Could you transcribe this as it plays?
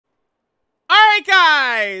Alright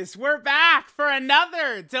guys, we're back for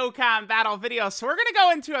another Dokkan battle video. So we're gonna go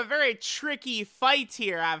into a very tricky fight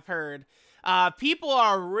here, I've heard. People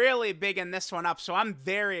are really bigging this one up, so I'm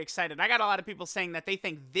very excited. I got a lot of people saying that they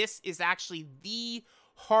think this is actually the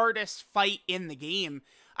hardest fight in the game.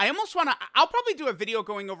 I almost wanna, I'll probably do a video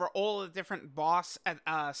going over all the different boss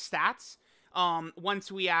stats.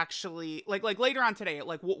 Once we actually, like later on today,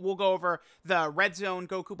 like we'll go over the Red Zone,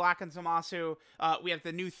 Goku, Black, and Zamasu. We have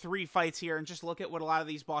the new 3 fights here, and just look at what a lot of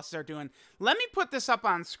these bosses are doing. Let me put this up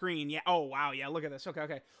on screen. Yeah. Oh, wow. Yeah, look at this.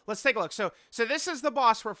 Okay. Let's take a look. So this is the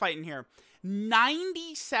boss we're fighting here.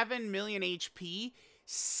 97 million HP,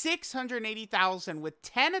 680,000 with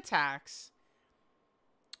 10 attacks.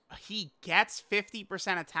 He gets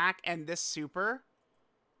 50% attack and this super.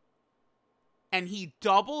 And he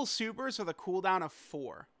double supers with a cooldown of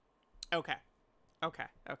 4. Okay.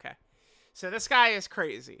 So this guy is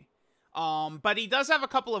crazy. But he does have a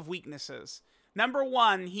couple of weaknesses. Number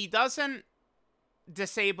 1, he doesn't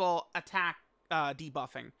disable attack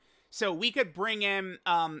debuffing. So we could bring in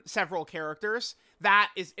several characters. That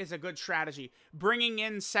is a good strategy. Bringing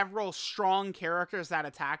in several strong characters that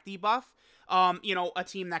attack debuff. You know, a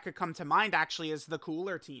team that could come to mind actually is the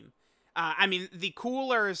Cooler team. I mean, the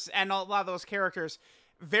Coolers and a lot of those characters,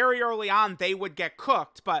 very early on, they would get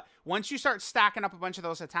cooked. But once you start stacking up a bunch of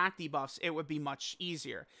those attack debuffs, it would be much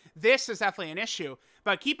easier. This is definitely an issue.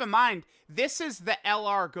 But keep in mind, this is the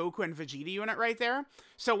LR Goku and Vegeta unit right there.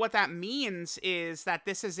 So what that means is that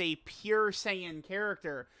this is a pure Saiyan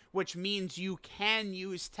character, which means you can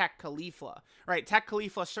use Tech Caulifla, right? Tech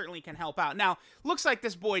Caulifla certainly can help out. Now, looks like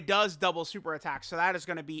this boy does double super attack, so that is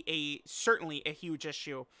going to be certainly a huge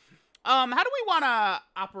issue. How do we want to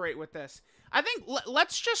operate with this? I think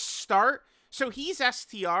let's just start. So he's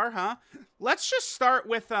STR, huh? Let's just start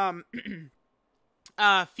with Fusion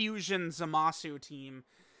Zamasu team.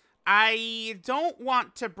 I don't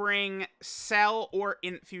want to bring Cell or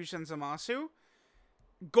Int Fusion Zamasu.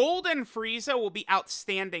 Golden Frieza will be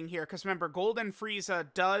outstanding here, because remember, Golden Frieza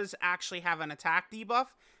does actually have an attack debuff.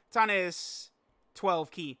 It's on his 12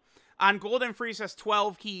 key. On Golden Frieza's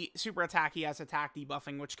 12 key super attack, he has attack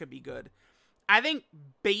debuffing, which could be good. I think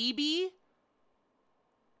Baby...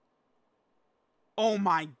 Oh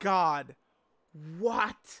my god.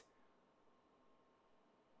 What?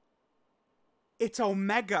 It's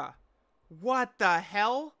Omega. What the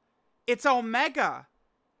hell? It's Omega.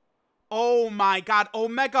 Oh my god.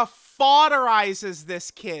 Omega fodderizes this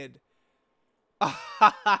kid.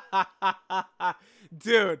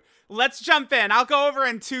 Dude, let's jump in. I'll go over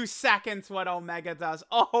in 2 seconds what Omega does.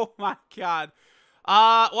 Oh my god.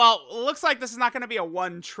 Well, looks like this is not going to be a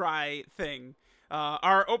one-try thing.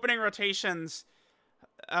 Our opening rotations...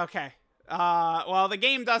 Okay. Well, the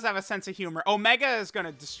game does have a sense of humor. Omega is going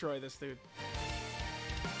to destroy this dude.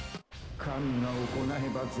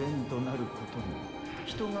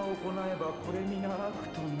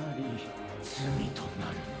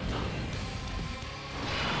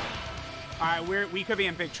 Alright, we could be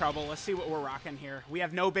in big trouble. Let's see what we're rocking here. We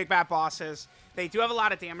have no big bad bosses. They do have a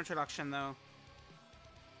lot of damage reduction, though.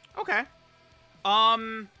 Okay.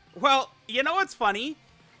 Well, you know what's funny?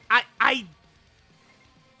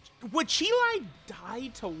 Would Chilai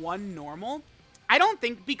die to 1 normal? I don't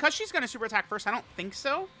think, because she's going to super attack first, I don't think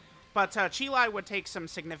so. But Chilai would take some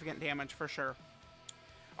significant damage for sure.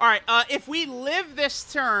 Alright, if we live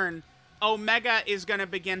this turn, Omega is going to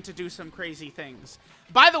begin to do some crazy things.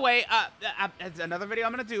 By the way, another video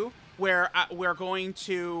I'm going to do where we're going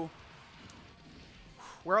to...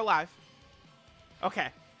 We're alive. Okay.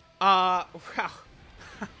 Wow.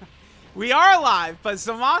 We are alive, but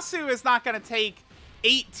Zamasu is not going to take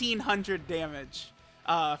 1,800 damage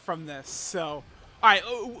from this. So, alright,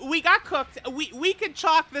 we got cooked. We could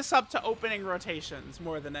chalk this up to opening rotations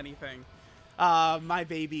more than anything. My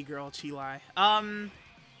baby girl, Chilai.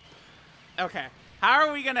 Okay. How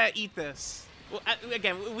are we going to eat this? Well,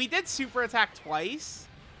 again, we did super attack twice.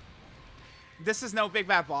 This is no big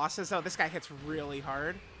bad bosses, though. This guy hits really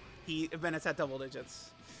hard. When it's at double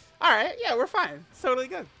digits. Alright, yeah, we're fine. It's totally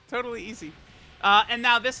good. Totally easy. And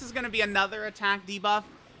now this is going to be another attack debuff.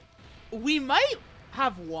 We might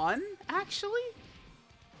have won, actually.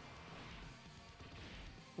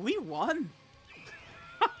 We won.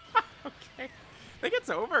 Okay. I think it's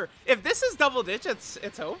over. If this is double digits,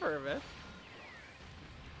 it's over a bit.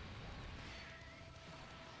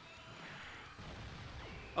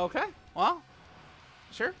 Okay, well,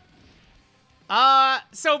 sure.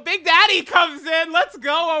 So Big Daddy comes in. Let's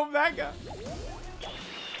go, Omega.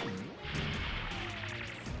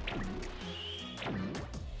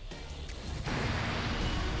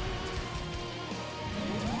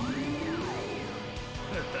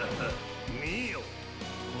 見よ、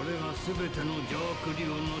これが全ての邪悪竜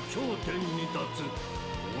の頂点に立つ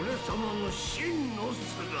俺様の真の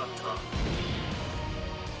姿。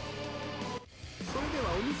それで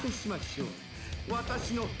はお見せしましょう。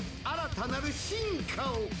私の新たなる進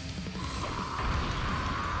化を。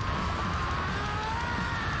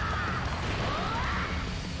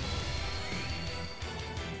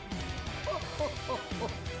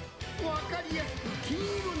わかりやすく金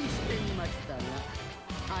色にしてみましたが、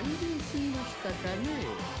単純すぎましたかね。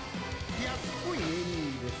安っぽいネーミ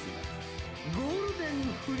ングですが、ゴールデン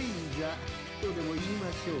フリーザとでも言い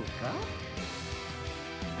ましょうか。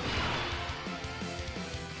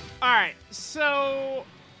Alright, so...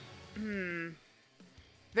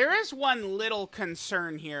 There is one little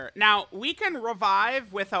concern here. Now, we can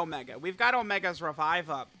revive with Omega. We've got Omega's revive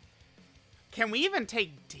up. Can we even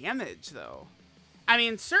take damage, though? I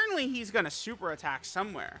mean, certainly he's going to super attack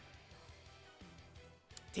somewhere.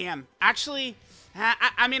 Damn. Actually,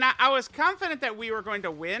 I was confident that we were going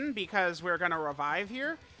to win because we were going to revive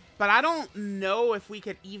here. But I don't know if we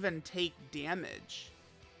could even take damage.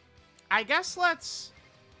 I guess let's...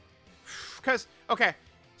 Because, okay,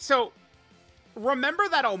 so... Remember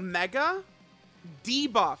that Omega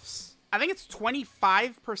debuffs, I think it's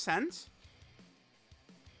 25%?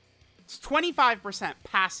 It's 25%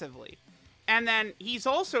 passively. And then he's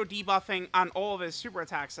also debuffing on all of his super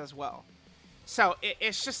attacks as well. So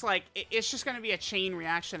it's just like, it's just going to be a chain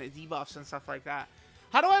reaction of debuffs and stuff like that.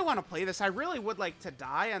 How do I want to play this? I really would like to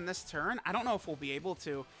die on this turn. I don't know if we'll be able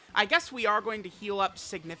to. I guess we are going to heal up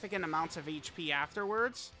significant amounts of HP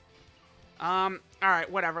afterwards. Alright,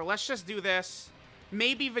 whatever. Let's just do this.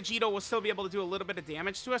 Maybe Vegito will still be able to do a little bit of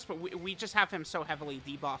damage to us, but we just have him so heavily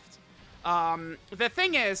debuffed. The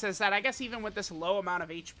thing is that I guess even with this low amount of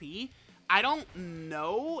HP, I don't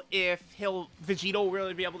know if Vegito will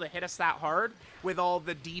really be able to hit us that hard with all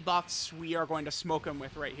the debuffs we are going to smoke him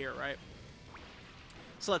with right here, right?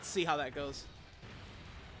 So let's see how that goes.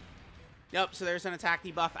 Yep, so there's an attack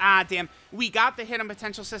debuff. Ah, damn. We got the hidden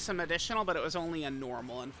potential system additional, but it was only a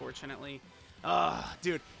normal, unfortunately.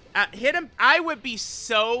 Dude. Hidden... I would be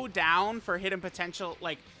so down for hidden potential,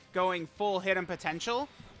 like, going full hidden potential,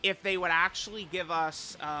 if they would actually give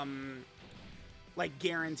us, like,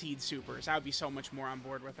 guaranteed supers. I would be so much more on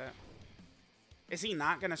board with it. Is he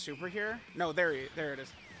not gonna super here? No, there it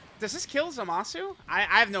is. Does this kill Zamasu? I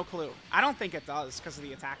have no clue. I don't think it does, because of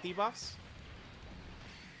the attack debuffs.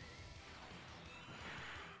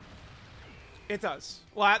 It does.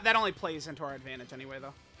 Well, that only plays into our advantage anyway,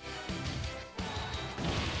 though.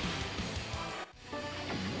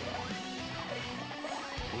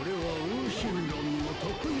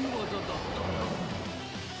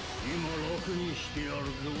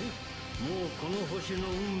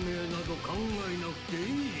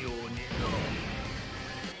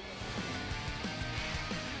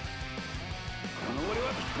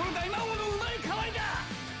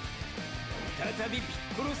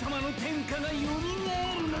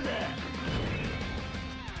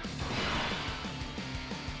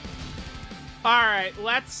 Alright,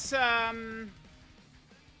 let's,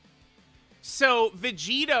 So,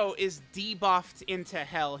 Vegito is debuffed into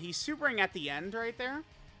hell. He's supering at the end right there.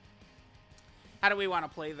 How do we want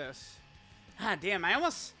to play this? Ah, damn,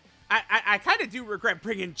 I kind of do regret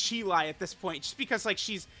bringing Chilai at this point, just because, like,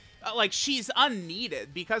 she's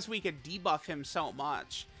unneeded, because we could debuff him so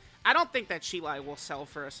much. I don't think that Chilai will sell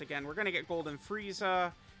for us again. We're going to get Golden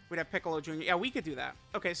Frieza. We'd have Piccolo Jr. Yeah, we could do that.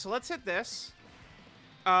 Okay, so let's hit this.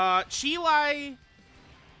 Chilai...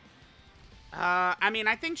 I mean,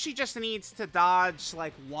 I think she just needs to dodge,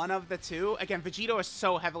 like, one of the two. Again, Vegito is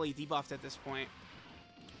so heavily debuffed at this point.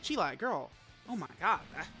 Chilai, girl. Oh my god.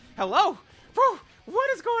 Hello? Bro,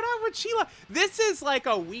 what is going on with Chilai? This is, like,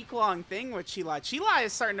 a week-long thing with Chilai. Chilai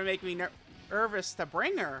is starting to make me nervous to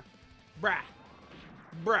bring her. Bruh.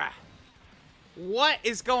 Bruh. What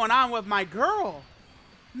is going on with my girl?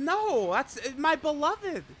 No, that's my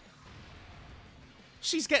beloved.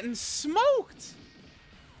 She's getting smoked.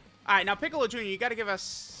 Alright, now Piccolo Jr., you gotta give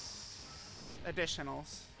us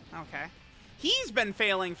additionals. Okay. He's been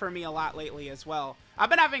failing for me a lot lately as well. I've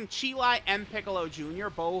been having Chilai and Piccolo Jr.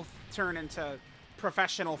 both turn into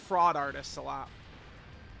professional fraud artists a lot.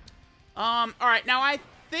 Alright, now I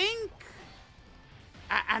think...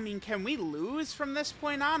 I mean, can we lose from this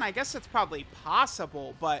point on? I guess it's probably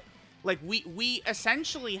possible, but... Like, we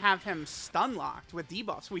essentially have him stun-locked with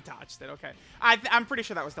debuffs. We dodged it, okay. I'm pretty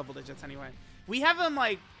sure that was double digits anyway. We have him,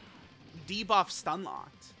 like, debuff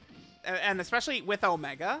stun-locked. And especially with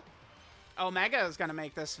Omega. Omega is going to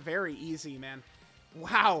make this very easy, man.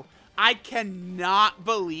 Wow. I cannot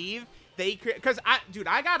believe they could, because dude,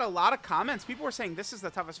 I got a lot of comments. People were saying this is the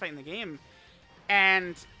toughest fight in the game,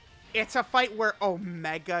 and it's a fight where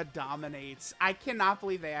Omega dominates. I cannot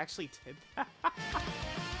believe they actually did that.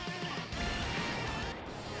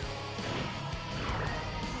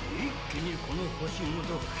 一気にこの星ご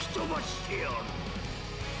と吹き飛ばしてやる。こ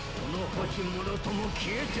の星もろとも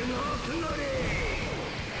消えてなくなれ。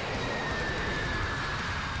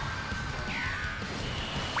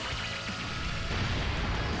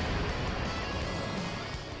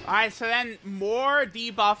 Alright, so then more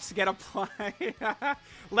debuffs get applied.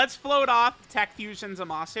 Let's float off Tech Fusion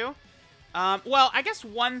Zamasu. Well, I guess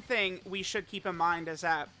one thing we should keep in mind is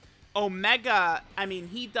that Omega, I mean,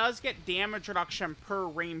 he does get damage reduction per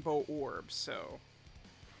rainbow orb, so...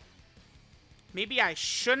 Maybe I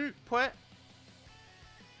shouldn't put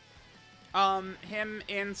him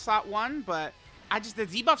in slot 1, but the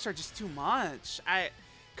debuffs are just too much.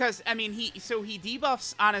 Because, I mean, he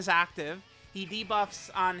debuffs on his active. He debuffs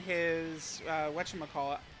on his,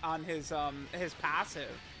 whatchamacallit, on his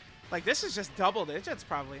passive. Like, this is just double digits,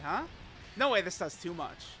 probably, huh? No way this does too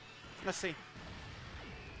much. Let's see.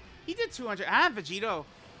 He did 200. Vegito.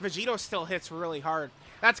 Vegito still hits really hard.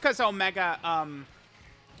 That's because Omega,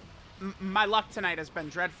 my luck tonight has been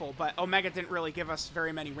dreadful, but Omega didn't really give us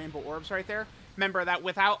very many rainbow orbs right there. Remember that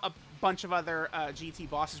without a bunch of other GT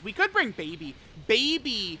bosses, we could bring Baby.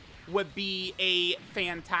 Baby would be a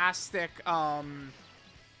fantastic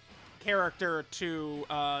character to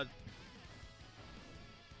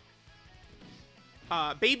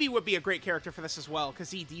Baby would be a great character for this as well,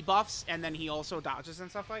 because he debuffs and then he also dodges and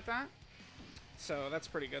stuff like that. So that's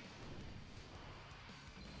pretty good.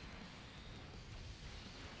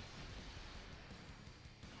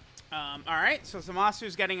 Alright, so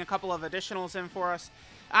Zamasu's getting a couple of additionals in for us.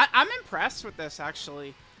 I'm impressed with this,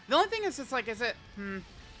 actually. The only thing is, it's like, is it...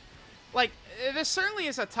 Like, this certainly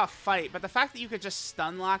is a tough fight, but the fact that you could just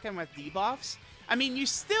stun lock him with debuffs, I mean, you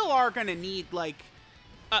still are going to need, like,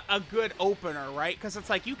 a good opener, right? Because it's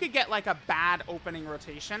like, you could get, like, a bad opening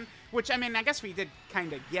rotation, which, I mean, I guess we did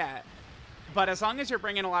kind of get. But as long as you're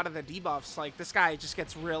bringing a lot of the debuffs, like, this guy just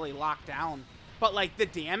gets really locked down. But, like, the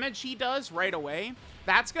damage he does right away,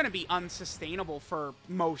 that's going to be unsustainable for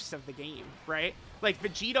most of the game, right? Like,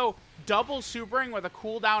 Vegito double supering with a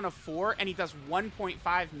cooldown of 4, and he does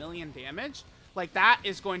 1.5 million damage. Like, that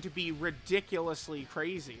is going to be ridiculously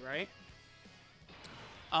crazy, right?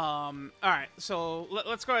 Alright, so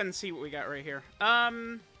let's go ahead and see what we got right here.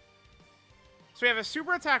 So we have a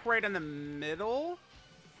super attack right in the middle.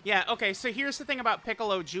 Yeah, okay, so here's the thing about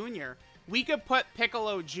Piccolo Jr. We could put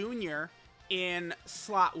Piccolo Jr. in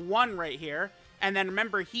slot 1 right here, and then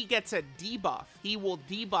remember, he gets a debuff. He will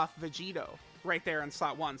debuff Vegito right there in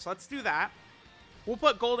slot 1. So let's do that. We'll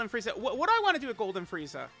put Golden Frieza. What do I want to do with Golden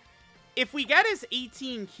Frieza? If we get his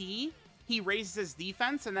 18 key, he raises his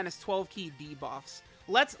defense, and then his 12 key debuffs.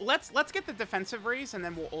 Let's get the defensive raise, and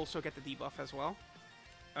then we'll also get the debuff as well.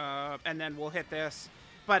 And then we'll hit this.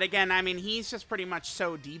 But again, I mean, he's just pretty much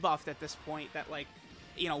so debuffed at this point that, like,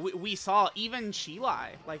 you know, we saw even Chilai,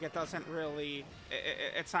 like, it doesn't really,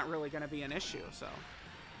 it's not really going to be an issue, so.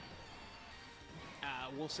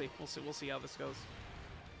 We'll see how this goes.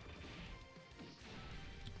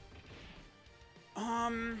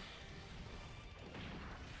 I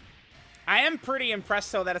am pretty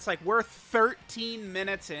impressed, though, that it's like we're 13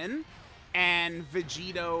 minutes in, and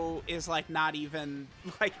Vegito is, like, not even,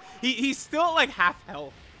 like, he's still, like, half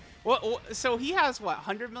health. Well, so he has, what,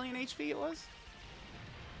 100 million HP it was?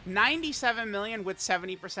 97 million with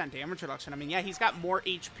 70% damage reduction. I mean, yeah, he's got more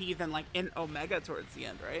HP than, like, in Omega towards the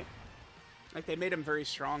end, right? Like, they made him very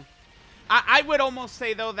strong. I would almost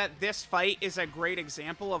say, though, that this fight is a great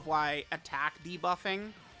example of why attack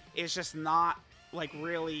debuffing is just not, like,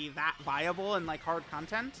 really that viable in, like, hard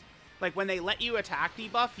content. Like, when they let you attack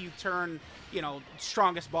debuff, you turn, you know,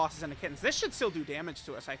 strongest bosses into kittens. This should still do damage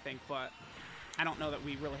to us, I think, but I don't know that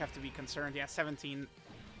we really have to be concerned. Yeah,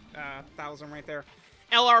 17,000 right there.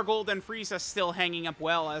 LR Golden Frieza still hanging up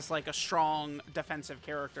well as, like, a strong defensive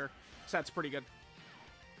character, so that's pretty good.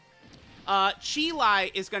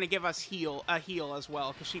 Chilai is going to give us a heal as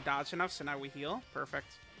well, because she dodged enough, so now we heal. Perfect.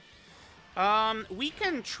 We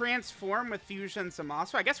can transform with Fusion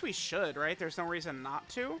Zamasu. I guess we should, right? There's no reason not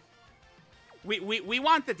to. We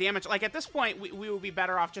want the damage. Like, at this point, we will be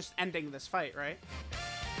better off just ending this fight, right?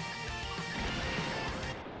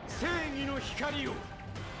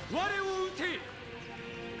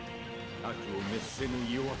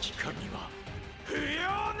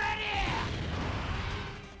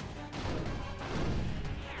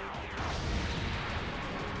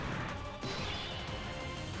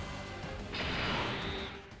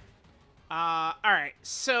 Alright,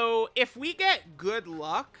 So if we get good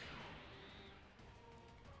luck,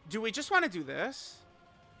 do we just want to do this?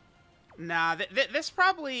 Nah, this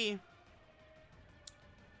probably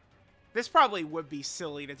would be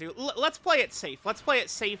silly to do. Let's play it safe. Let's play it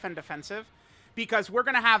safe and defensive, because we're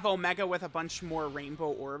going to have Omega with a bunch more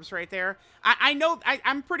rainbow orbs right there. I know,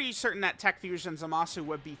 I'm pretty certain that Tech Fusion Zamasu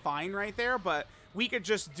would be fine right there, but we could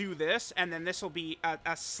just do this, and then this will be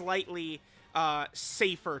a slightly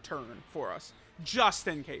safer turn for us, just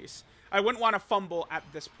in case. I wouldn't want to fumble at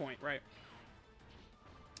this point, right?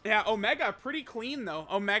 Yeah, Omega, pretty clean, though.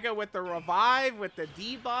 Omega with the revive, with the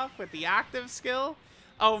debuff, with the active skill.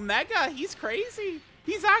 Omega, he's crazy.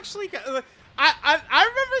 He's actually... I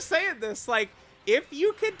remember saying this, like, if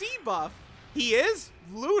you could debuff, he is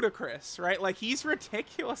ludicrous, right? Like, he's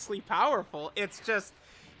ridiculously powerful. It's just...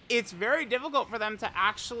 It's very difficult for them to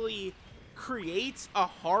actually create a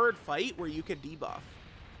hard fight where you could debuff.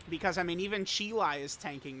 Because, I mean, even Chilai is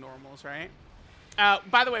tanking normals, right?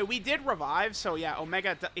 By the way, we did revive, so yeah,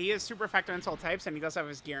 Omega, he is super effective in all types, and he does have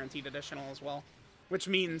his guaranteed additional as well, which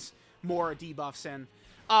means more debuffs in.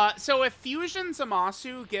 So if Fusion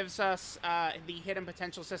Zamasu gives us the Hidden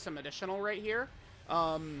Potential System additional right here,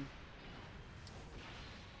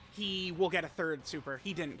 he will get a third super.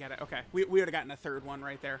 He didn't get it. Okay, we would have gotten a third one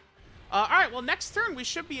right there. All right, well, next turn, we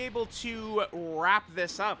should be able to wrap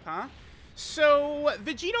this up, huh? So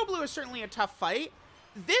Vegito Blue is certainly a tough fight.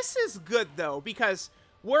 This is good, though, because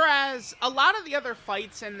whereas a lot of the other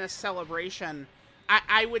fights in this celebration,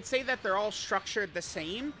 I would say that they're all structured the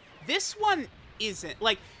same. This one isn't.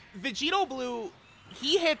 Like, Vegito Blue,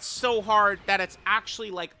 he hits so hard that it's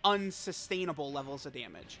actually, like, unsustainable levels of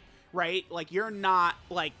damage, right? Like, you're not,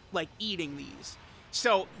 like eating these.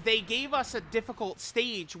 So they gave us a difficult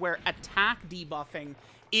stage where attack debuffing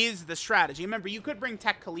is the strategy. Remember, you could bring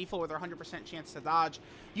Tech Khalifa with a 100% chance to dodge.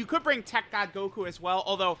 You could bring Tech God Goku as well,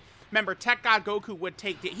 although, remember, Tech God Goku would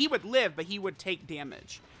take... He would live, but he would take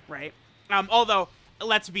damage, right? Although,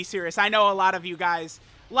 let's be serious. I know a lot of you guys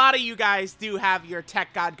do have your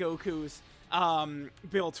Tech God Gokus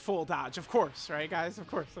built full dodge. Of course, right, guys? Of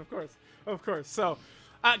course. So,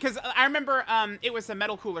 because I remember it was the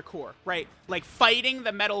Metal Cooler Core, right? Like, fighting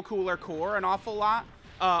the Metal Cooler Core an awful lot.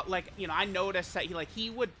 Like, you know, I noticed that he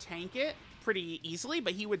would tank it pretty easily,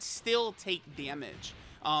 but he would still take damage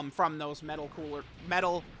from those Metal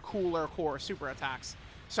Cooler Core super attacks.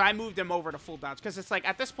 So I moved him over to full dodge, because it's like,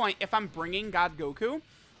 at this point, if I'm bringing God Goku,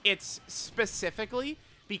 it's specifically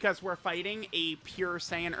because we're fighting a pure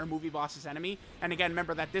Saiyan or movie boss's enemy. And again,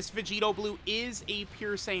 remember that this Vegito Blue is a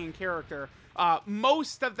pure Saiyan character.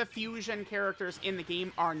 Most of the fusion characters in the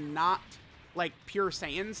game are not like pure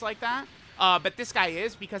Saiyans like that. But this guy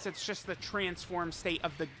is, because it's just the transformed state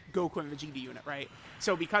of the Goku and Vegeta unit, right?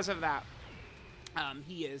 So because of that,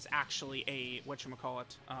 he is actually a,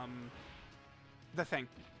 whatchamacallit, the thing.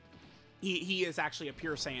 He is actually a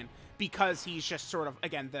pure Saiyan, because he's just sort of,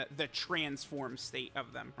 again, the transformed state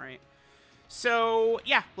of them, right? So,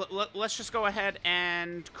 yeah, let's just go ahead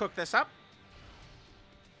and cook this up.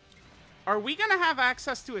 Are we going to have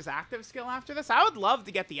access to his active skill after this? I would love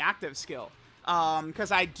to get the active skill.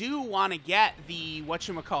 Because I do want to get the,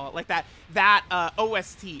 whatchamacallit, like that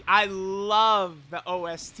OST. I love the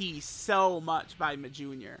OST so much by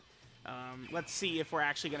Majunior. Let's see if we're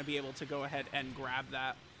actually going to be able to go ahead and grab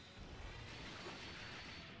that.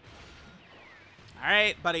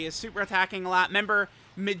 Alright, buddy is super attacking a lot. Remember,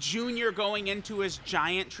 Majunior going into his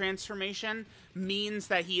giant transformation means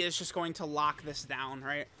that he is just going to lock this down,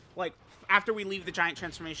 right? Like, after we leave the giant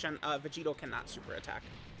transformation, Vegito cannot super attack.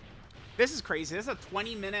 This is crazy. This is a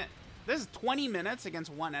 20-minute... This is 20 minutes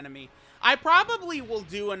against one enemy. I probably will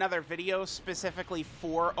do another video specifically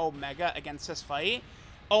for Omega against this fight.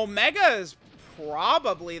 Omega is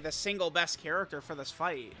probably the single best character for this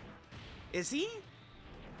fight. Is he?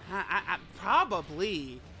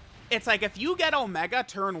 Probably. It's like, if you get Omega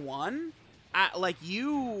turn 1, like,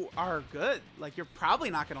 you are good. Like, you're probably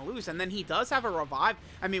not going to lose. And then he does have a revive.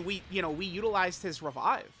 I mean, we utilized his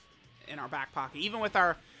revive in our back pocket. Even with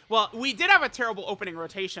our... Well, we did have a terrible opening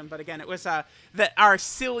rotation, but again, it was our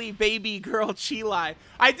silly baby girl Chilai.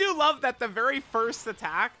 I do love that the very first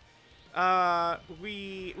attack,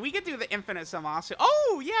 we could do the infinite Zamasu.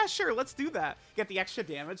 Oh, yeah, sure, let's do that. Get the extra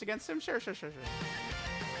damage against him? Sure.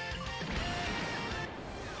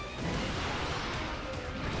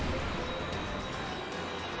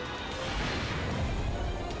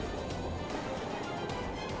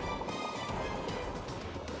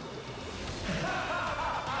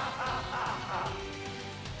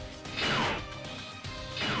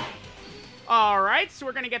 Alright, so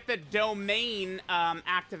we're going to get the domain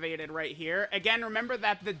activated right here. Again, remember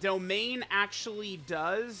that the domain actually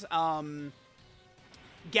does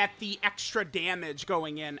get the extra damage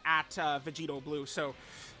going in at Vegito Blue. So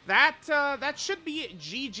that should be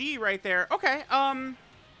GG right there. Okay, I'm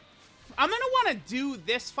going to want to do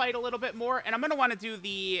this fight a little bit more, and I'm going to want to do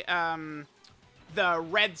the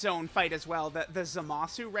red zone fight as well, the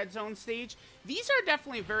Zamasu red zone stage. These are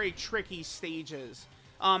definitely very tricky stages.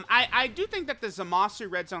 I do think that the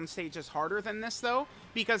Zamasu red zone stage is harder than this, though,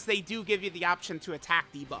 because they do give you the option to attack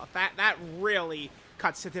debuff. That really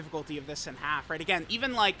cuts the difficulty of this in half, right? Again,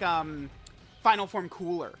 even like Final Form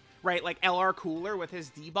Cooler, right? Like LR Cooler with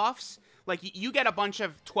his debuffs. Like, you get a bunch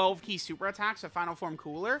of 12-key super attacks with Final Form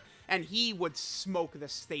Cooler, and he would smoke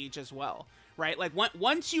this stage as well, right? Like,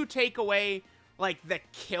 once you take away, like, the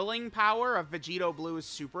killing power of Vegito Blue's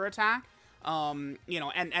super attack, you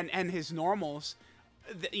know, and his normals,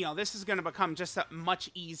 you know, this is going to become just much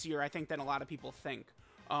easier, I think, than a lot of people think.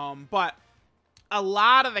 But a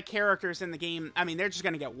lot of the characters in the game, I mean, they're just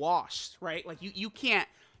going to get washed, right? Like, you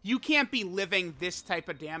can't be living this type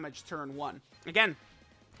of damage turn one. Again,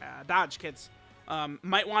 dodge, kids.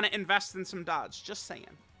 Might want to invest in some dodge, just saying.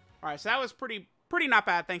 All right, so that was pretty not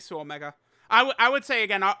bad, thanks to Omega. I would say,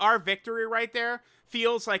 again, our victory right there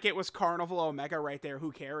feels like it was Carnival Omega right there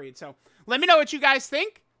who carried. So let me know what you guys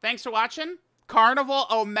think. Thanks for watching. Carnival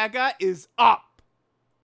Omega is up.